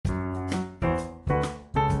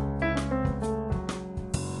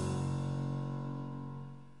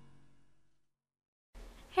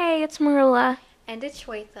it's Marilla. And it's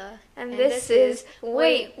Shweta. And this is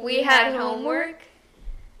Wait, We Had Homework?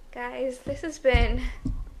 Guys, this has been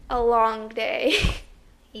a long day.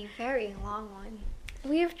 A very long one.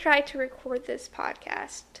 We have tried to record this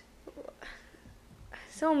podcast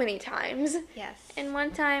so many times. Yes. And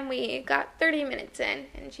one time we got 30 minutes in,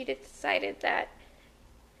 and she decided that,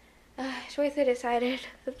 Shweta decided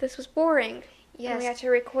that this was boring. Yes. And we had to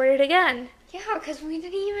record it again. Yeah, because we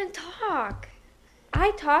didn't even talk.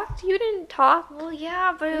 I talked, you didn't talk. Well,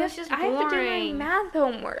 yeah, but it was just boring. I have to do my math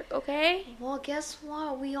homework, okay? Well, guess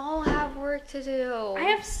what? We all have work to do. I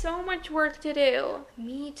have so much work to do.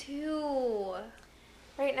 Me too.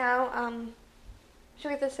 Right now,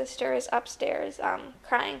 Shweta's sister is upstairs,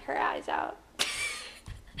 crying her eyes out.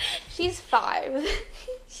 She's 5.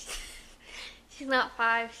 She's not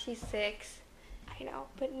 5, she's 6. I know,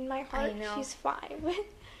 but in my heart, she's 5.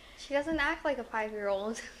 She doesn't act like a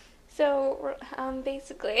 5-year-old. So,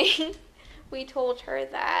 basically, we told her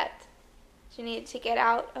that she needed to get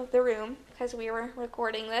out of the room because we were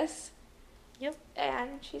recording this. Yep.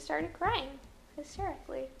 And she started crying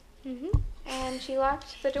hysterically. Mm-hmm. And she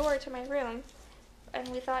locked the door to my room, and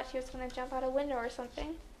we thought she was going to jump out a window or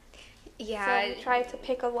something. Yeah. So we tried to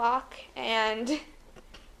pick a lock and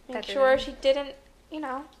make sure she didn't,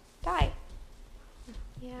 die.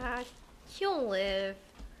 Yeah, she'll live.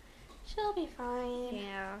 She'll be fine.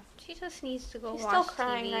 Yeah, she just needs to go She's watch still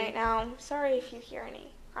crying TV. right now. I'm sorry if you hear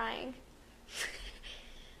any crying.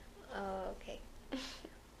 Okay.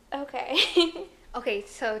 Okay. Okay,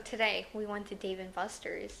 so today we went to Dave &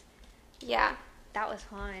 Buster's. Yeah. That was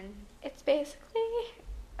fun. It's basically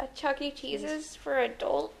a Chuck E. Cheese's for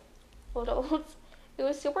adults. It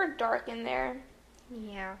was super dark in there.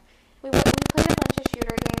 Yeah. We played a bunch of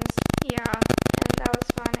shooter games. Yeah. And that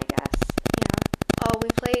was fun, I guess. Yeah. Oh, we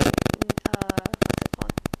played, what's it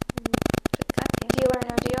called? Deal or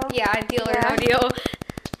No Deal? Yeah, Deal or No Deal.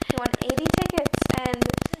 We won 80 tickets, and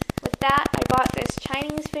with that, I bought this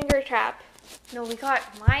Chinese finger trap. No, we got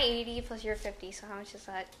my 80 plus your 50, so how much is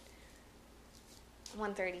that?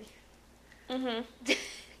 130. Mm-hmm.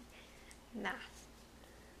 Math.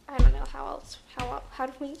 I don't know how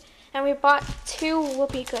did we... And we bought 2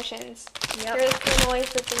 whoopee cushions. Yep. Here's the noise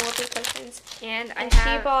with the whoopee cushions. And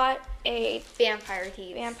she bought a vampire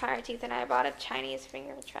teeth. And I bought a Chinese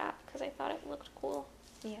finger trap because I thought it looked cool.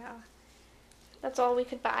 Yeah. That's all we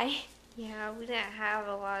could buy. Yeah, we didn't have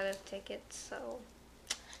a lot of tickets, so...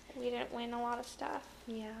 We didn't win a lot of stuff.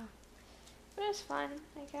 Yeah. But it was fun,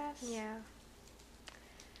 I guess. Yeah.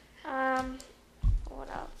 What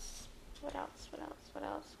else? What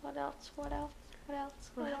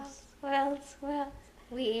else?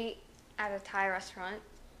 We ate at a Thai restaurant.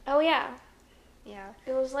 Oh, yeah. Yeah.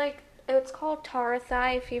 It's called Tara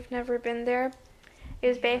Thai if you've never been there. It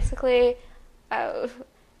was basically,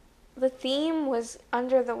 the theme was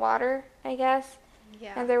under the water, I guess.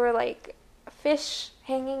 Yeah. And there were, fish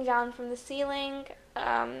hanging down from the ceiling,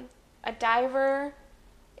 a diver.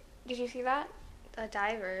 Did you see that? A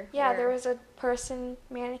diver? Yeah, Where? there was a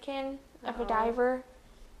mannequin of a diver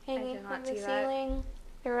hanging did from not the see that. ceiling.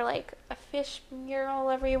 There were, a fish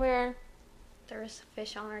mural everywhere. There was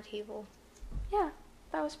fish on our table. Yeah,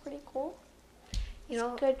 that was pretty cool.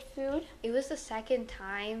 Good food. It was the second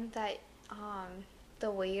time that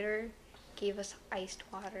the waiter gave us iced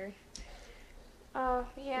water. Oh,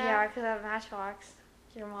 yeah. Yeah, because at Matchbox,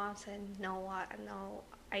 your mom said no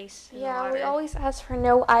ice in Yeah, water. we always ask for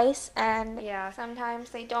no ice, and Yeah.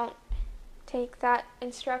 sometimes they don't take that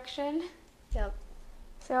instruction. Yep.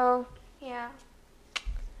 So, yeah.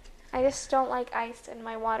 I just don't like ice in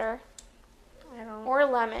my water. I don't. Or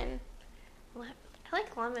lemon. I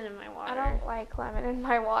like lemon in my water. I don't like lemon in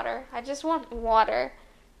my water. I just want water.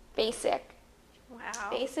 Basic. Wow.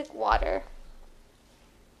 Basic water.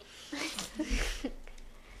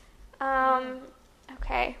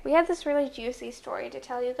 Okay. We had this really juicy story to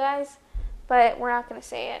tell you guys, but we're not going to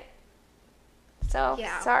say it. So,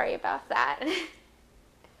 sorry about that.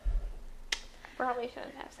 Probably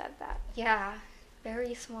shouldn't have said that. Yeah.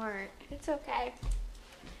 Very smart. It's okay.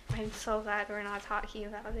 I'm so glad we're not talking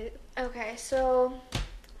about it. Okay, so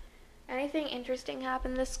anything interesting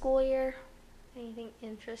happened this school year? Anything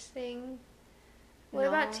interesting? What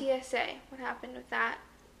about TSA? What happened with that?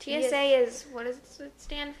 TSA is, what does it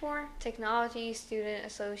stand for? Technology Student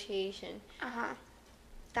Association. Uh-huh.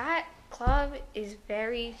 That club is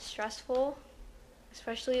very stressful,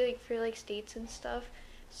 especially for states and stuff.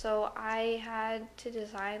 So I had to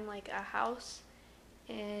design a house,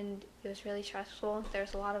 and it was really stressful.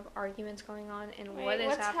 There's a lot of arguments going on, and Wait,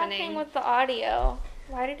 what's happening with the audio?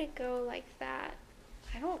 Why did it go like that?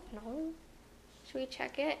 I don't know. Should we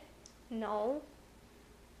check it? No.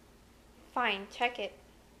 Fine, check it.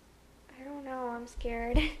 I don't know. I'm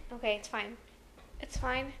scared. Okay, it's fine. It's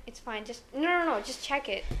fine. It's fine. Just no. Just check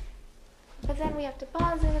it. But then we have to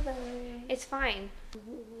pause it. Then... It's fine.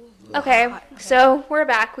 Okay, so we're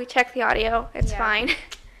back. We checked the audio. It's Yeah. fine.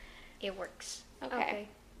 It works. Okay.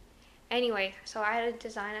 Anyway, so I had to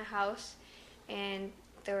design a house, and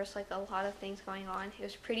there was like a lot of things going on. It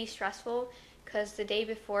was pretty stressful because the day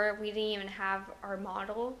before we didn't even have our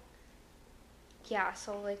model. Yeah,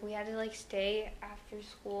 so like we had to like stay after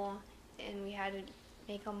school, and we had to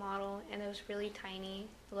make a model, and it was really tiny.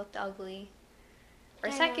 It looked ugly. Our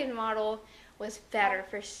I know. second model was better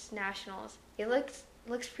for nationals. It looks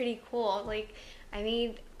pretty cool. Like I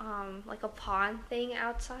made like a pond thing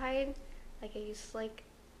outside. Like I used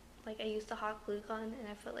I used the hot glue gun, and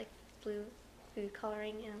I put like blue food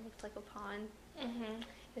coloring, and it looked like a pond. Mhm.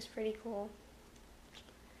 It's pretty cool.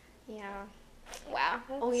 Yeah. Wow.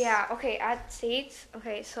 Oh yeah. Okay. At States.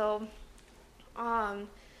 Okay. So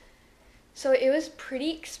it was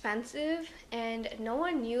pretty expensive, and no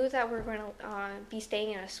one knew that we were going to be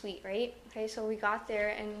staying in a suite, right? Okay. So we got there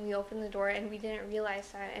and we opened the door, and we didn't realize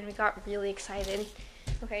that, and we got really excited.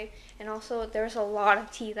 Okay. And also there was a lot of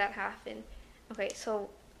tea that happened. Okay. So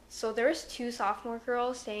there was 2 sophomore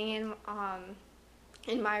girls staying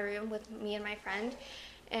in my room with me and my friend,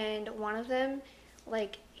 and one of them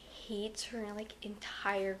like hates her like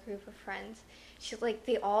entire group of friends. She's like,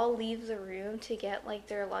 they all leave the room to get like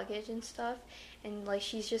their luggage and stuff, and like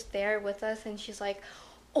she's just there with us, and she's like,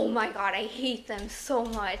 oh my god, I hate them so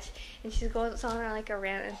much, and she goes on like a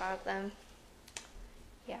rant about them.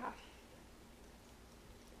 Yeah.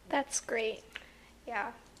 That's great.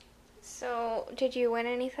 Yeah. So, did you win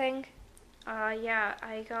anything? Yeah,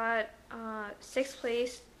 I got 6th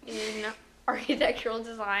place in architectural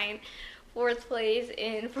design, 4th place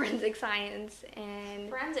in forensic science, and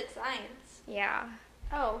Forensic science. yeah,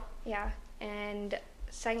 Oh. and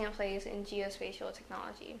 2nd place in geospatial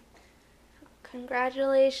technology.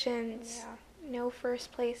 Congratulations. No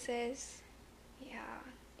first places. Yeah,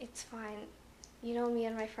 it's fine. You know, me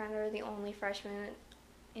and my friend are the only freshmen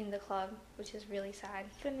in the club, which is really sad.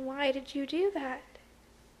 Then why did you do that?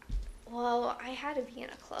 Well, I had to be in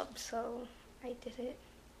a club, so I did it.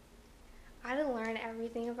 I had to learn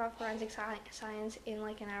everything about forensic science in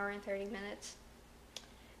like an hour and 30 minutes.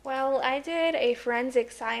 Well, I did a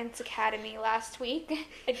forensic science academy last week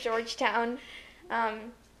at Georgetown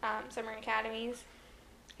summer academies,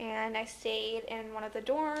 and I stayed in one of the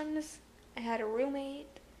dorms. I had a roommate.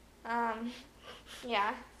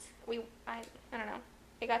 Yeah, I don't know.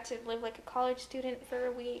 I got to live like a college student for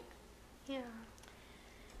a week. Yeah.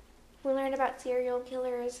 We learned about serial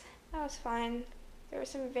killers. That was fun. There were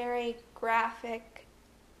some very graphic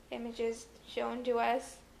images shown to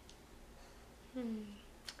us.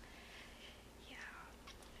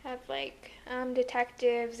 Had like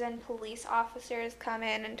detectives and police officers come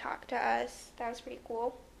in and talk to us. That was pretty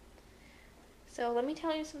cool. So let me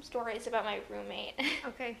tell you some stories about my roommate.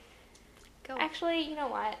 Okay. Go. Actually, you know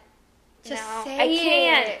what? Just no, say I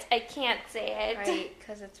can't. it. I can't say it. Right,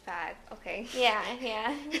 because it's bad. Okay.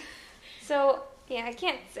 Yeah. So, yeah, I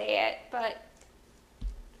can't say it, but...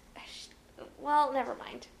 well, never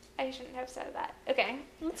mind. I shouldn't have said that. Okay,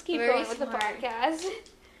 let's keep Very going with smart. the podcast.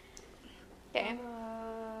 Okay.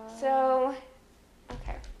 So,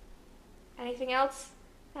 okay. Anything else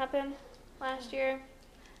happen last year?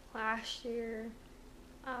 Last year,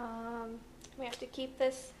 We have to keep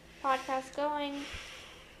this podcast going.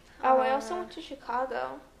 Oh, I also went to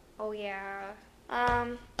Chicago. Oh yeah.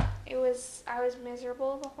 I was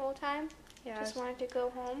miserable the whole time. Yeah. Just wanted to go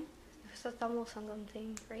home. It was the Tamil Sangam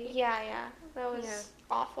thing, right? Yeah. That was Yeah.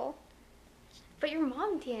 awful. But your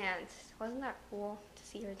mom danced. Wasn't that cool to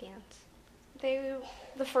see her dance?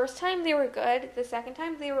 The first time they were good. The second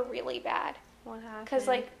time they were really bad. What happened? Because,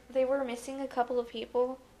 like, they were missing a couple of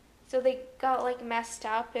people. So they got, like, messed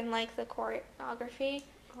up in, like, the choreography.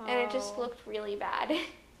 And it just looked really bad.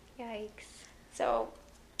 Yikes. So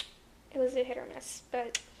it was a hit or miss.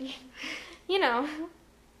 But, you know.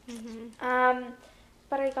 Mm-hmm.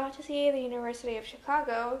 But I got to see the University of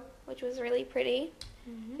Chicago, which was really pretty.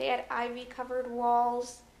 Mm-hmm. They had ivy-covered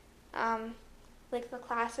walls. Like, the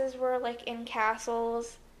classes were, like, in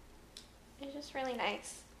castles. It was just really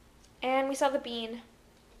nice. And we saw the bean.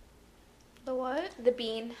 The what? The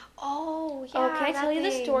bean. Oh, yeah. Oh, can I that tell you the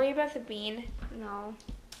thing. story about the bean? No.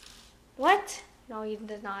 What? No, you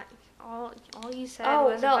did not. All you said Oh,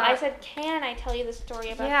 was no, about... I said, can I tell you the story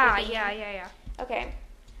about the bean? Yeah. Okay.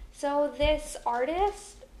 So this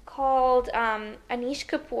artist called Anish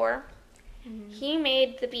Kapoor, Mm-hmm. he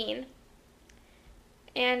made the bean.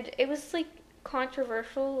 And it was, like,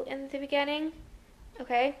 controversial in the beginning.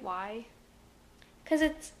 Okay? Why? Because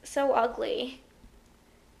it's so ugly.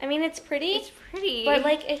 I mean, it's pretty. It's pretty. But,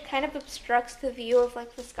 like, it kind of obstructs the view of,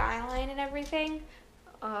 like, the skyline and everything.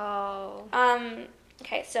 Oh.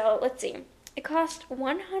 Okay, so let's see. It cost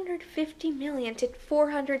 $150 million to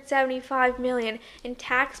 $475 million in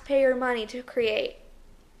taxpayer money to create.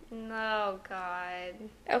 No, God.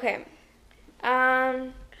 Okay.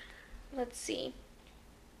 Let's see.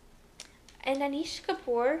 And Anish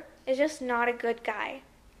Kapoor is just not a good guy.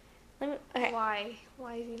 Okay. Why?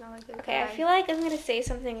 Why is he not a good guy? Okay, I feel like I'm going to say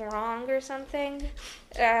something wrong or something.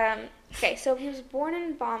 Okay, so he was born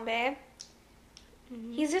in Bombay.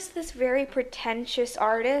 Mm-hmm. He's just this very pretentious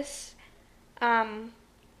artist. So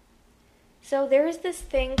there's this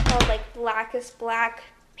thing called, like, blackest black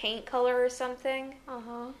paint color or something.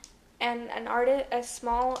 Uh-huh. And a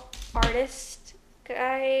small artist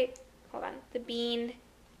guy, hold on, the Bean.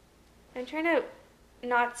 I'm trying to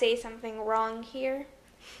not say something wrong here.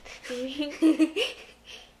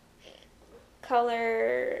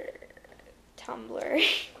 Color Tumblr.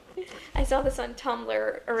 I saw this on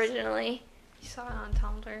Tumblr originally. You saw it on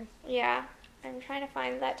Tumblr. Yeah, I'm trying to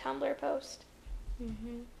find that Tumblr post.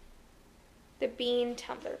 Mm-hmm. The Bean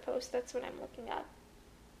Tumblr post, that's what I'm looking up.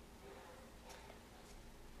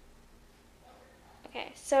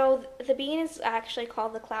 Okay, so the Bean is actually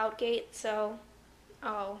called the Cloud Gate, so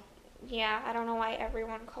Oh. yeah, I don't know why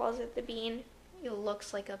everyone calls it the Bean. It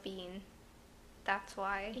looks like a bean. That's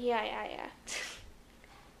why. Yeah.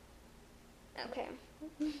 Okay.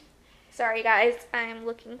 Sorry, guys. I'm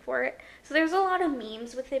looking for it. So there's a lot of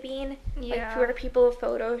memes with the Bean. Yeah. Like, where people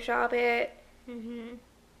Photoshop it. Mm-hmm.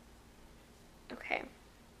 Okay.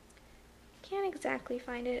 Can't exactly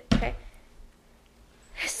find it. Okay.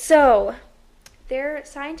 So, their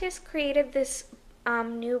scientists created this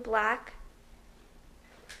new black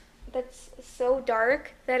that's so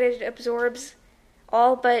dark that it absorbs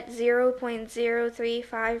all but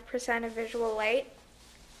 0.035% of visual light.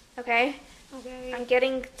 Okay? Okay. I'm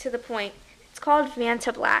getting to the point. It's called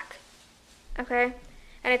Vanta Black. Okay?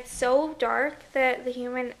 And it's so dark that the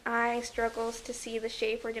human eye struggles to see the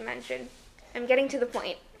shape or dimension. I'm getting to the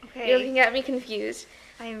point. Okay. You're looking at me confused.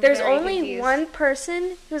 There's only confused. one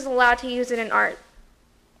person who's allowed to use it in art.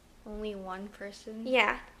 Only one person?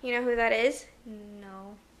 Yeah. You know who that is?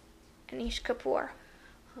 No. Anish Kapoor.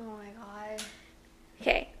 Oh my God.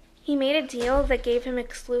 Okay. He made a deal that gave him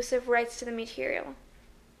exclusive rights to the material.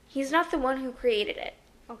 He's not the one who created it,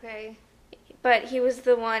 Okay. but he was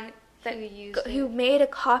the one that who made a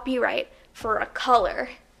copyright for a color.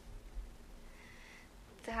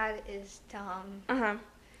 That is dumb. Uh-huh.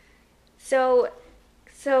 So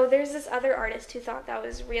there's this other artist who thought that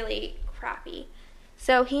was really crappy.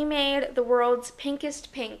 So he made the world's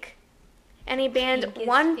pinkest pink, and he banned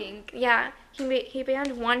Pinkest pink. Yeah, he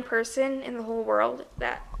banned one person in the whole world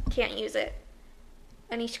that can't use it.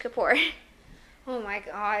 Anish Kapoor. Oh my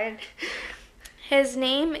God. His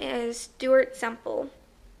name is Stuart Semple.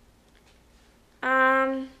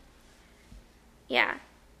 Yeah.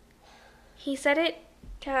 He said it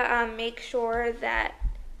to make sure that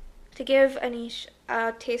to give Anish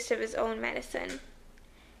a taste of his own medicine.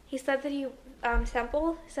 He said that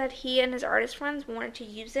Semple said he and his artist friends wanted to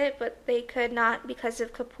use it, but they could not because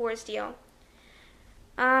of Kapoor's deal.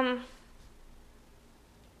 Yeah.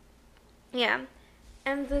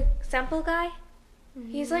 And the Semple guy,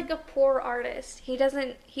 he's like a poor artist. He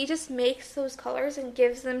just makes those colors and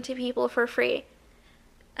gives them to people for free.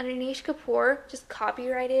 And Anish Kapoor just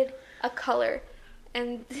copyrighted a color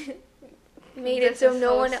and made it so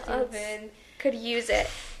no one else could use it.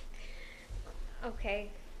 Okay.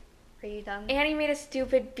 Are you done? And he made a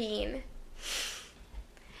stupid bean.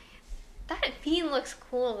 That bean looks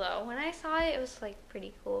cool though. When I saw it, it was like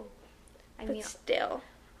pretty cool. But still.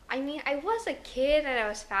 I was a kid and I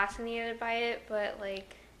was fascinated by it, but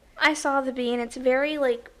like... I saw the bean. It's very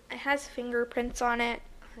like, it has fingerprints on it.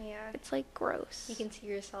 Yeah. It's like gross. You can see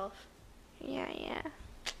yourself. Yeah.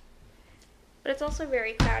 But it's also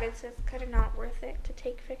very crowded, so it's kind of not worth it to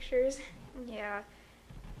take pictures. Yeah.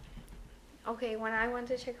 Okay, when I went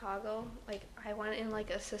to Chicago, like, I went in, like,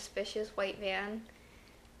 a suspicious white van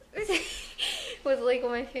with, like,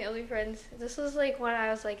 my family friends. This was, like, when I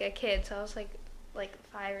was, like, a kid, so I was, like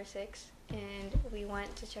 5 or 6, and we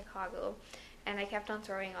went to Chicago, and I kept on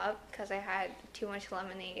throwing up because I had too much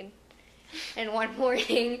lemonade. And one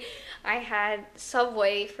morning, I had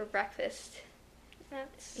Subway for breakfast.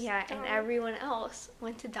 That's Yeah, dumb. and everyone else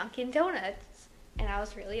went to Dunkin' Donuts, and I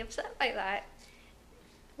was really upset by that.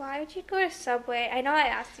 Why would you go to Subway? I know I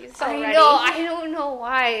asked you this already. I know. I don't know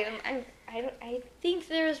why. I think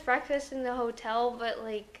there was breakfast in the hotel, but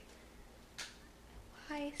like,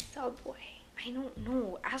 Why Subway? I don't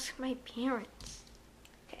know. Ask my parents.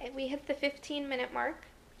 Okay, we hit the 15-minute mark.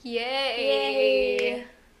 Yay!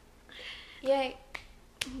 Yay!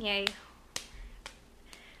 Yay!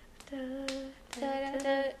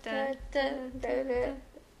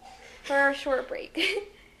 For our short break.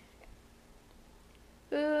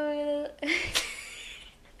 Okay.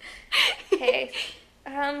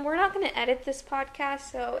 We're not going to edit this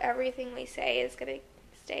podcast, so everything we say is going to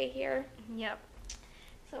stay here. Yep.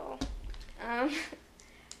 So,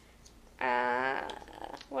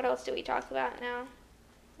 what else do we talk about now?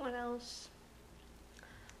 What else?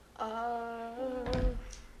 Okay.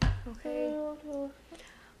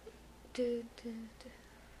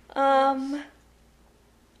 Oh,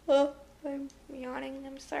 I'm yawning.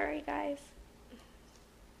 I'm sorry, guys.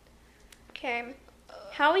 Okay.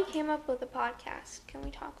 How we came up with the podcast. Can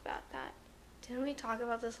we talk about that? Didn't we talk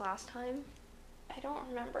about this last time? I don't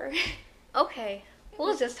remember. Okay.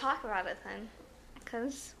 We'll just talk about it then.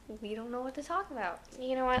 Because we don't know what to talk about.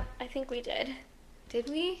 You know what? I think we did. Did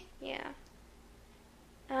we? Yeah.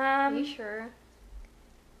 Are you sure?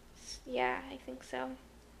 Yeah, I think so.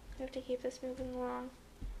 We have to keep this moving along.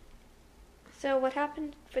 So what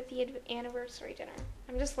happened for the anniversary dinner?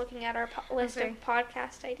 I'm just looking at our list of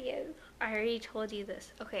podcast ideas. I already told you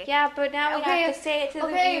this. Okay. Yeah, but now we have to say it to the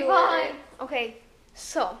viewers. Fine. Okay.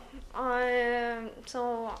 So on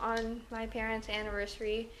my parents'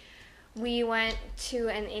 anniversary, we went to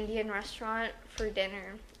an Indian restaurant for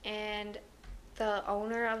dinner, and the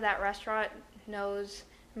owner of that restaurant knows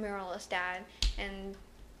Marilla's dad, and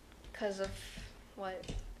because of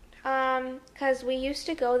what? Because we used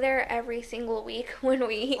to go there every single week when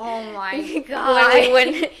we... Oh my God.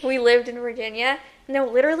 when we lived in Virginia. No,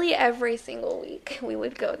 literally every single week we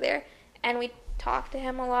would go there. And we talked to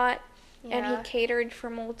him a lot. Yeah. And he catered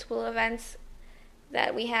for multiple events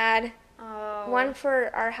that we had. Oh. One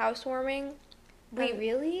for our housewarming. Wait,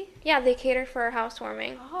 really? Yeah, they catered for our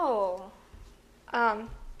housewarming. Oh.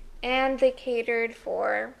 And they catered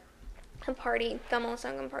for a party, the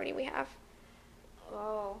Mulsangam party we have.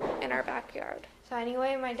 Oh. In our backyard. So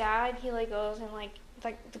anyway, my dad, he like goes and like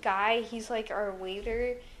the guy, he's like our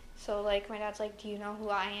waiter. So like my dad's like, do you know who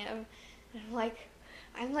I am? And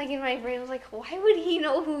I'm like in my brain, I was like, why would he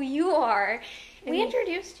know who you are? And We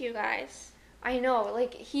introduced you guys. I know,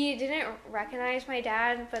 like he didn't recognize my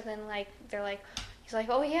dad, but then like they're like, he's like,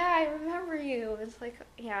 oh yeah, I remember you. It's like,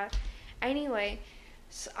 yeah. Anyway,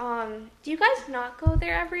 so, Do you guys not go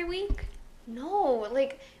there every week? no,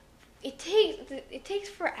 like. It takes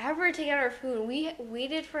forever to get our food. We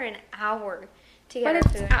waited for an hour to get our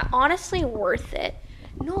food. But it's honestly worth it.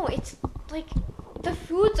 No, it's like the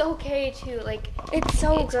food's okay too. Like It's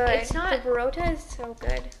so good. It's not. The burrota is so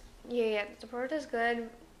good. Yeah. The parota's good.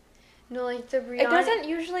 No, like the biryani. It doesn't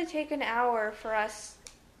usually take an hour for us.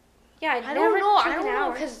 Yeah, I don't know. I don't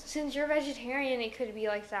know because since you're vegetarian, it could be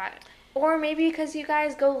like that. Or maybe because you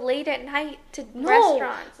guys go late at night to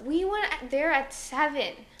restaurants. We went there at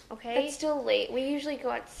 7. Okay. That's still late. We usually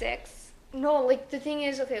go at 6. No, like the thing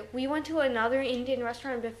is, okay, we went to another Indian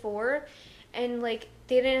restaurant before, and like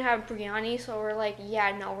they didn't have biryani, so we're like,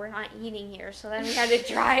 yeah, no, we're not eating here. So then we had to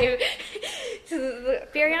drive to the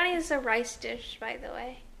Biryani is a rice dish, by the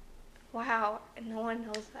way. Wow, no one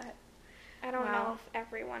knows that. I don't know if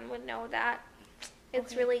everyone would know that.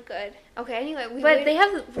 It's really good. Okay, anyway, they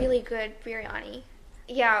have really good biryani.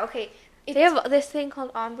 Yeah, okay. They have this thing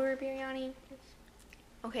called ambur biryani.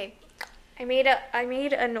 Okay. I made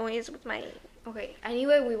a noise with my... Okay,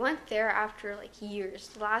 anyway, we went there after like years.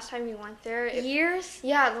 The last time we went there... Years?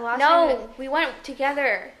 Yeah, the last time... No, we went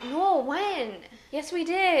together. No, when? Yes, we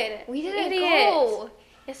did. We didn't Idiots. go.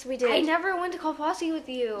 Yes, we did. I never went to Kalpasi with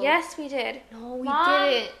you. Yes, we did. No, we Mom,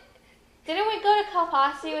 didn't. Didn't we go to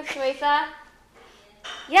Kalpasi with Shweta?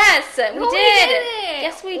 Yes, we No, did. We didn't.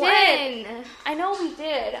 Yes, we When? did. I know we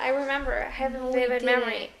did. I remember. I have No, a we vivid didn't.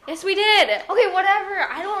 memory. Yes, we did. Okay, whatever.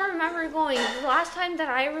 I don't remember going. The last time that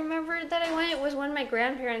I remembered that I went was when my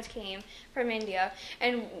grandparents came from India.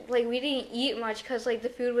 And, like, we didn't eat much because, like, the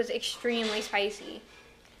food was extremely spicy.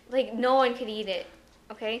 Like, no one could eat it.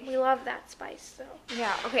 Okay? We love that spice, though.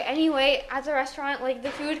 Yeah, okay. Anyway, at the restaurant, like, the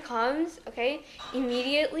food comes, okay?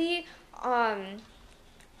 Immediately,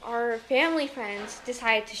 our family friends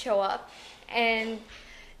decided to show up. And,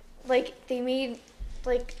 like, they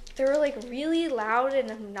were, like, really loud and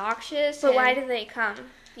obnoxious. But why did they come?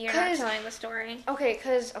 You're not 'Cause- telling the story. Okay,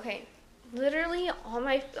 literally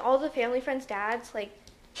all the family friends' dads, like,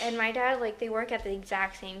 and my dad, like, they work at the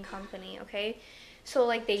exact same company, okay? So,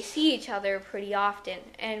 like, they see each other pretty often.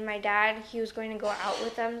 And my dad, he was going to go out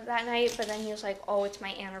with them that night, but then he was like, oh, it's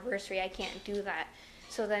my anniversary, I can't do that.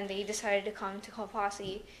 So then they decided to come to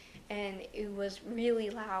Kalpasi, and it was really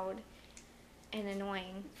loud. and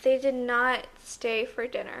annoying. They did not stay for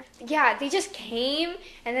dinner. Yeah, they just came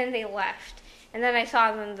and then they left. And then I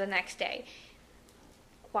saw them the next day.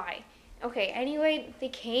 Why? Okay, anyway, they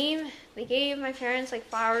came. They gave my parents like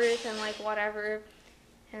flowers and like whatever.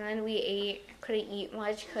 And then we ate. Couldn't eat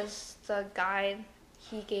much because the guy,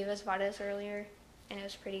 he gave us vadas earlier. And it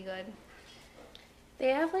was pretty good. They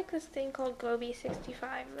have like this thing called Gobi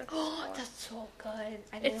 65. Oh, that's so good.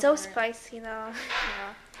 It's so spicy though.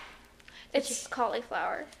 Yeah. It's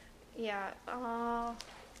cauliflower. Yeah. I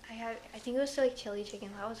think it was like chili chicken.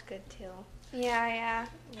 That was good too. Yeah. Yeah.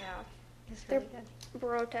 It's really good.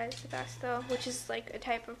 Burrata is the best though, which is like a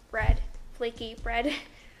type of bread, flaky bread.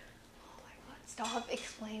 Oh my god! Stop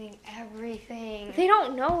explaining everything. They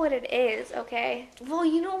don't know what it is, okay? Well,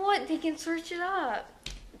 you know what? They can search it up.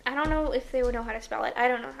 I don't know if they would know how to spell it. I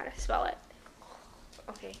don't know how to spell it.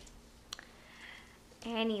 Okay.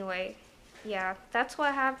 Anyway, yeah, that's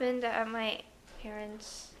what happened at my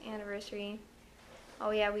parents' anniversary.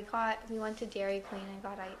 Oh yeah, we went to Dairy Queen and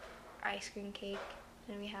got ice cream cake,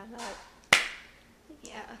 and we had that.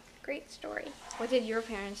 Yeah. Great story. What did your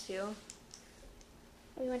parents do?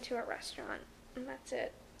 We went to a restaurant, and that's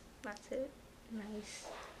it. That's it. Nice.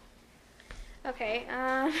 Okay,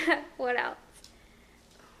 what else?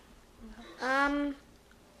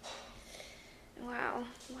 Wow,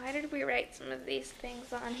 why did we write some of these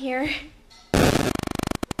things on here? Like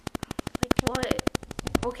what?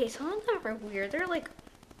 Okay, some of them are weird. They're like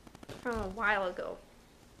from a while ago.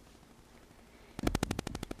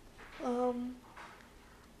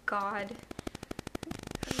 God.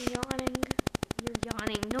 I'm yawning. You're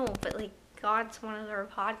yawning. No, but like God's one of our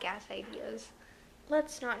podcast ideas.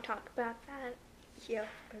 Let's not talk about that. Yeah.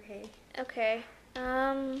 Okay. Okay,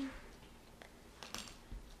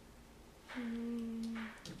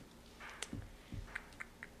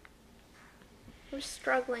 we're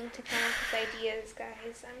struggling to come up with ideas,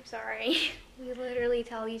 guys. I'm sorry. We literally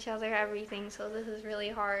tell each other everything, so this is really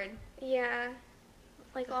hard. Yeah,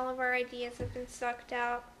 like all of our ideas have been sucked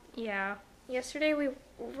out. Yeah. Yesterday we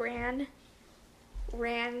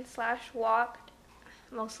ran/walked.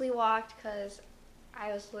 Mostly walked because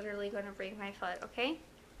I was literally going to break my foot, okay?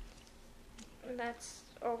 That's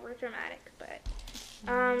over dramatic, but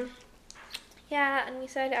yeah, and we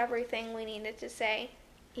said everything we needed to say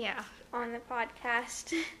Yeah. on the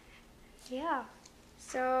podcast. Yeah.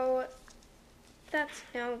 So that's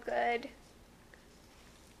no good.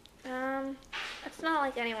 It's not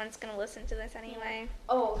like anyone's gonna listen to this anyway.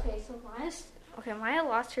 Oh, okay, so Maya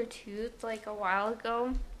lost her tooth like a while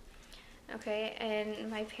ago. Okay, and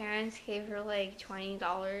my parents gave her like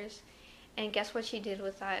 $20. And guess what she did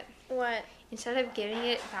with that? What? Instead of giving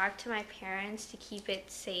it back to my parents to keep it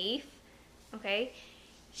safe, okay,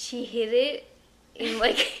 she hid it in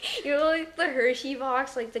like, you know, like the Hershey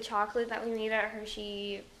box, like the chocolate that we made at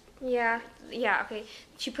Hershey. Yeah, Yeah, okay.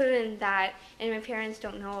 She put it in that, and my parents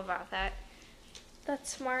don't know about that. that's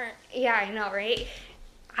smart. Yeah, I know, right?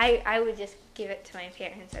 I would just give it to my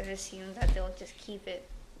parents. I'd assume that they'll just keep it.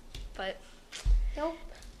 But Nope.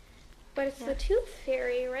 But it's the tooth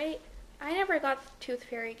fairy, right? I never got tooth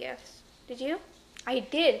fairy gifts. Did you? I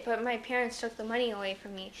did, but my parents took the money away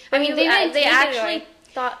from me. But I mean, they they didn't take it actually away.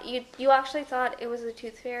 thought you actually thought it was the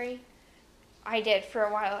tooth fairy. I did for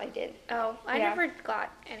a while. I did. Oh, I Yeah. never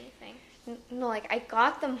got anything. No, like I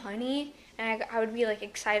got the money, and I would be like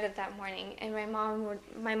excited that morning, and my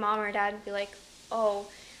mom or dad would be like, "Oh,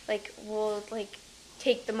 like we'll like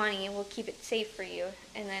take the money and we'll keep it safe for you,"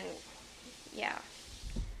 and then, yeah.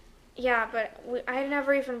 Yeah, but I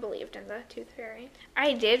never even believed in the tooth fairy.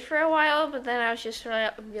 I did for a while, but then I was just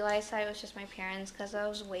realized that it was just my parents because I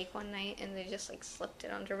was awake one night and they just like slipped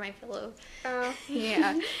it under my pillow. Oh.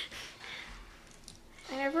 Yeah.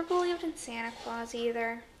 I never believed in Santa Claus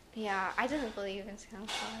either. Yeah, I didn't believe in Santa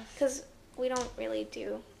Claus. Because we don't really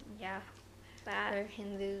do Yeah, that. they're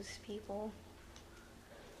Hindus people.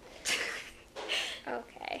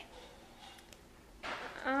 Okay.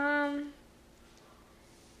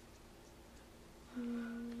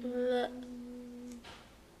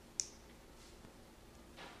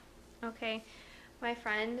 Okay, my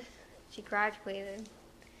friend, she graduated,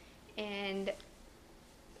 and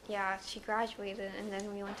yeah, she graduated, and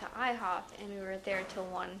then we went to IHOP, and we were there till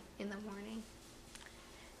 1 in the morning.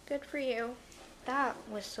 Good for you. That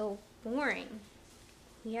was so boring.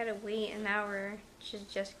 We had to wait an hour to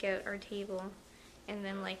just get our table, and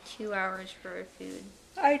then like 2 hours for our food.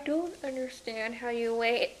 I don't understand how you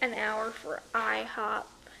wait an hour for IHOP.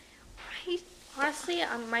 Honestly,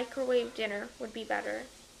 a microwave dinner would be better.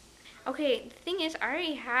 Okay, the thing is, I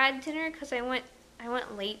already had dinner because I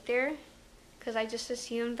went late there, because I just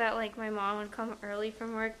assumed that like my mom would come early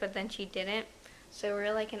from work, but then she didn't. so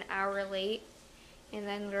we're like an hour late. And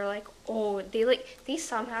then we are like, oh, they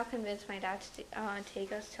somehow convinced my dad to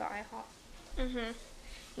take us to IHOP. Mhm.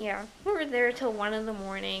 Yeah, we were there till 1 in the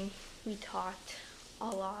morning. We talked a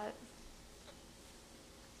lot.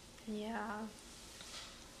 Yeah.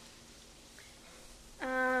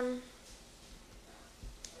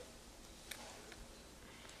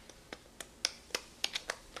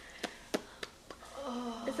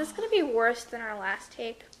 Is this gonna be worse than our last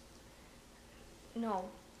take? No,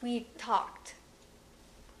 we talked.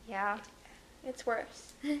 Yeah. It's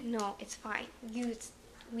worse. No, it's fine.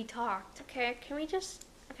 We talked. Okay, can we just...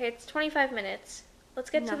 Okay, it's 25 minutes. Let's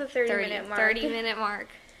get to the 30-minute mark. 30-minute mark.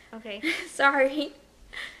 Okay. Sorry.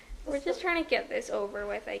 We're just trying to get this over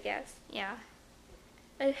with, I guess. Yeah.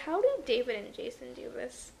 How do David and Jason do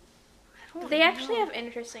this? I don't They actually know. have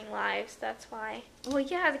interesting lives, that's why. Well,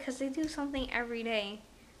 yeah, because they do something every day.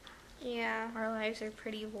 Yeah. Our lives are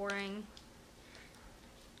pretty boring.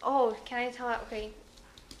 Oh, can I tell? Okay,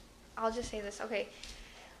 I'll just say this. Okay,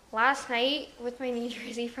 last night with my New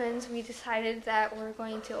Jersey friends, we decided that we're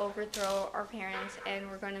going to overthrow our parents and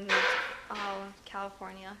we're going to move to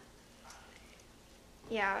California.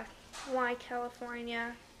 Yeah, Why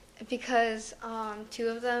California? because 2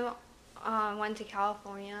 of them went to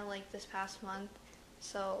California like this past month.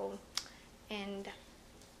 So, and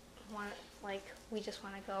we just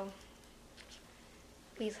want to go.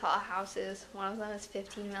 We saw houses. One of them is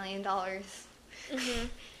 $15 million. Mhm.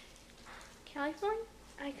 California?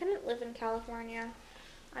 I couldn't live in California.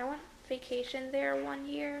 I went vacation there one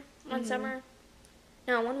year, one Mhm. summer.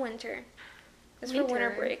 No, one winter. It was for winter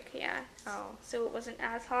Winter? break, yeah. Oh. So it wasn't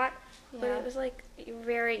as hot, but Yeah. it was like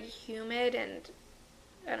very humid and,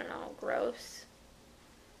 I don't know, gross.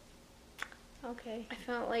 Okay. I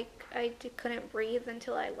felt like I couldn't breathe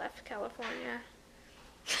until I left California.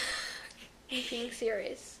 I'm being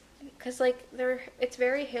serious. Because, like, it's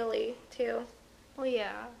very hilly, too. Well,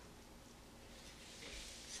 yeah.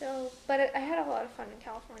 So, but I had a lot of fun in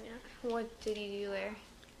California. What did you do there?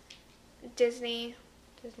 Disney.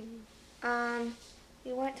 Disney.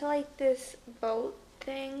 We went to, like, this boat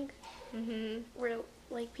thing Mhm. where,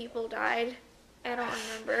 like, people died. I don't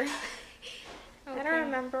remember. I Okay. don't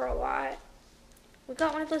remember a lot. We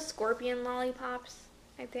got one of those scorpion lollipops,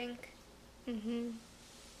 I think. Mhm.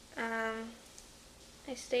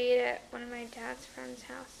 I stayed at one of my dad's friend's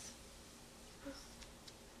house.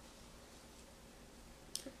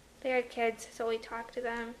 They had kids, so we talked to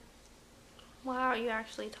them. Wow, you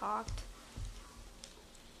actually talked.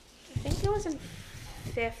 I think it was in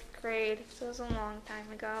 5th grade, so it was a long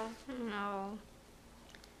time ago. No.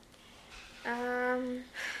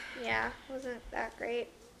 Yeah, it wasn't that great.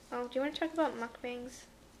 Oh, do you want to talk about mukbangs?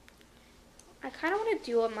 I kind of want to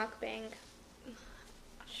do a mukbang.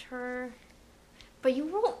 Sure. But you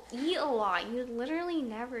won't eat a lot. You literally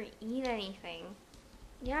never eat anything.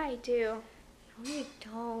 Yeah, I do. No, you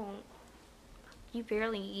don't. You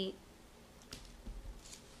barely eat.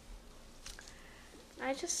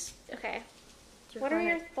 Okay. You're What are gonna-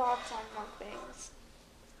 your thoughts on mukbangs?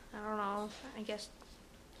 I don't know. I guess.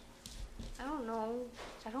 I don't know.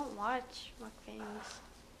 I don't watch mukbangs.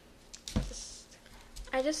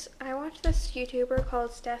 I watch this YouTuber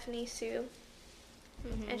called Stephanie Sue,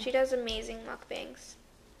 Mhm. and she does amazing mukbangs.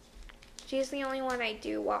 She's the only one I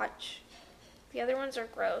do watch. The other ones are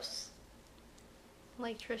gross.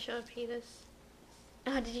 Like Trisha Paytas.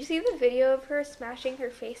 Did you see the video of her smashing her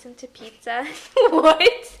face into pizza?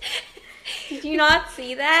 What? Did you not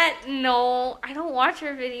see that? No, I don't watch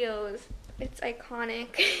her videos. It's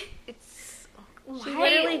iconic. It's She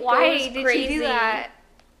literally why goes did she crazy. do that?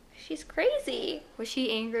 She's crazy. Was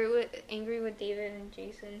she angry with David and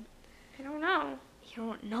Jason? I don't know. You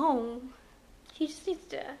don't know. She just needs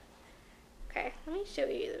to... Okay, let me show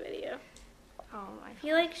you the video. Oh my I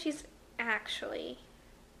feel like she's actually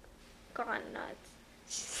gone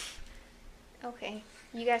nuts. Okay,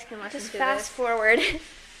 you guys can listen Just to fast this. forward.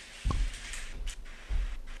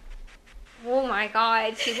 Oh my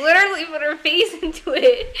god, she literally put her face into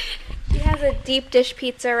it. She has a deep dish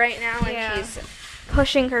pizza right now, and Yeah. she's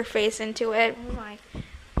pushing her face into it. Oh my.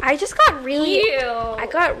 I just got really... Ew. I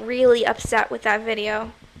got really upset with that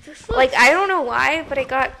video. This Like, I don't know why, but I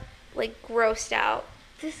got, like, grossed out.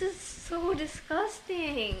 This is so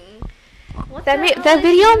disgusting. What That the hell that is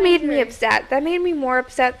video she doing made me here? upset. That made me more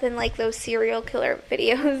upset than, like, those serial killer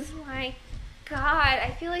videos. Oh my god, I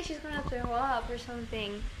feel like she's gonna throw up or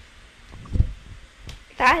something.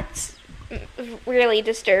 That's really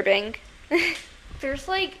disturbing. There's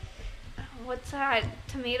like, what's that?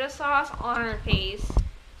 Tomato sauce on her face.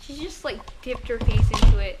 She just like dipped her face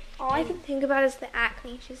into it. All I can think about is the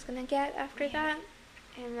acne she's gonna get after that.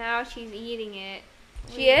 And now she's eating it.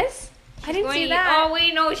 She is? I didn't see that. Oh,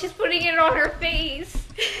 wait, no, she's putting it on her face.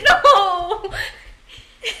 No!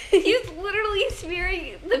 She's literally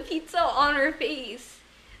smearing the pizza on her face.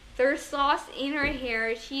 There's sauce in her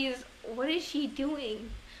hair. What is she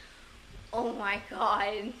doing? Oh my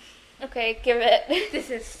god. Okay, give it. This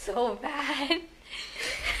is so bad.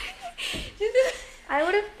 I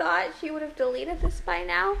would have thought she would have deleted this by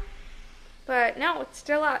now. But no, it's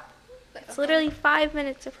still up. It's literally 5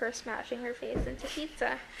 minutes of her smashing her face into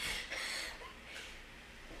pizza.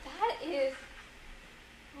 That is...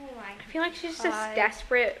 Oh my god. I feel like she's just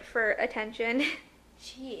desperate for attention.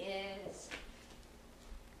 She is.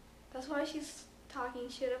 That's why she's talking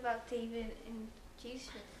shit about David and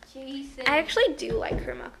Jason. I actually do like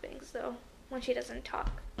her mukbangs though, when she doesn't talk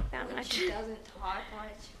that When much. she doesn't talk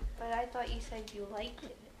much. But I thought you said you liked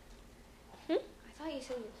it. Hmm? I thought you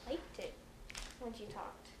said you liked it when she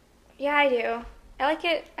talked. Yeah, I do. I like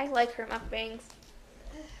it. I like her mukbangs.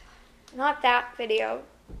 Not that video.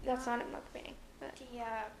 That's not a mukbang. But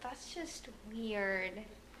Yeah, that's just weird.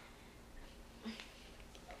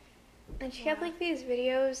 and she had like these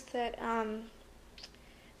videos that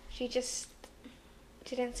she just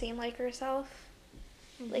didn't seem like herself.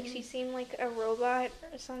 Like she seemed like a robot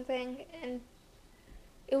or something, and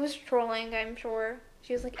it was trolling, I'm sure.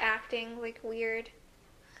 She was like acting like weird.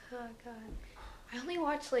 Oh god. I only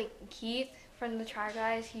watch like Keith from the Try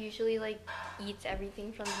Guys. He usually like eats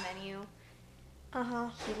everything from the menu. Uh-huh.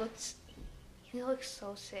 He looks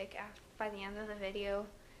so sick by the end of the video.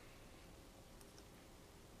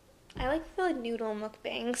 I like the noodle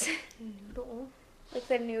mukbangs. Noodle. Like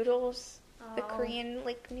the noodles, the Oh. Korean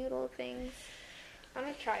like noodle things. I'm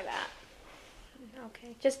gonna try that.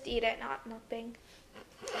 Okay. Just eat it, not mukbang.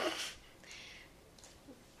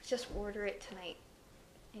 Just order it tonight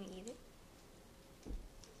and eat it.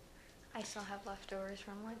 I still have leftovers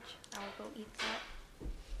from lunch. I will go eat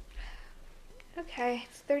that. Okay,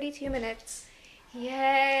 it's 32 minutes.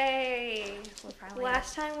 Yay! We're finally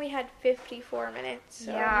Last time we had 54 minutes.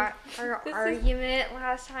 So Yeah, our this is- argument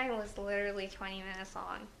last time was literally 20 minutes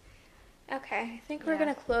long. Okay, I think we're Yeah.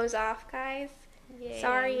 gonna close off, guys. Yay.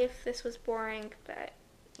 Sorry if this was boring, but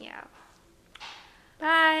Yeah.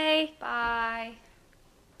 bye. Bye.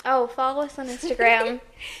 Oh, follow us on Instagram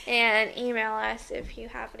and email us if you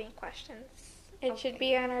have any questions. It should Okay.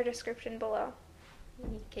 be in our description below.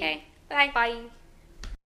 Okay. Okay, bye. Bye.